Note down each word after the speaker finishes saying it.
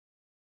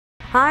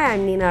Hi,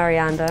 I'm Nina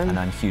Arianda. And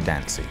I'm Hugh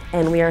Dancy.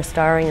 And we are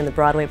starring in the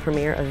Broadway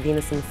premiere of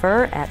Venus and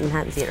Fur at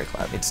Manhattan Theatre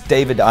Club. It's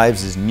David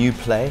Ives' new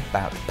play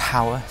about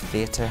power,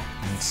 theatre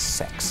and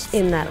sex.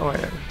 In that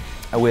order.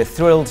 We're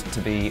thrilled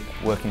to be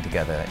working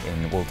together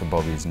in Walter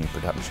Bobby's new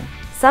production.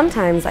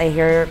 Sometimes I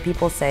hear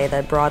people say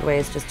that Broadway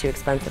is just too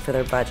expensive for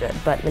their budget,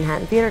 but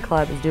Manhattan Theatre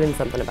Club is doing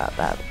something about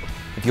that.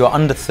 If you're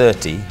under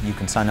 30, you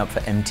can sign up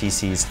for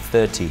MTC's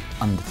 30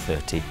 Under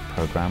 30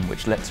 program,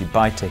 which lets you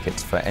buy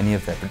tickets for any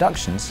of their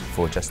productions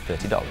for just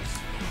 $30.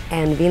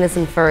 And Venus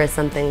and Fur is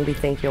something we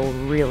think you'll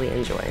really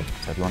enjoy.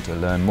 So if you want to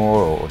learn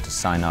more or to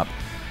sign up,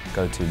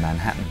 go to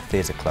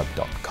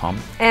manhattantheatreclub.com.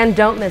 And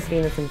don't miss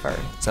Venus and Fur.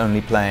 It's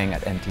only playing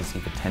at MTC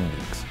for 10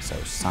 weeks, so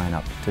sign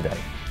up today,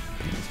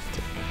 please.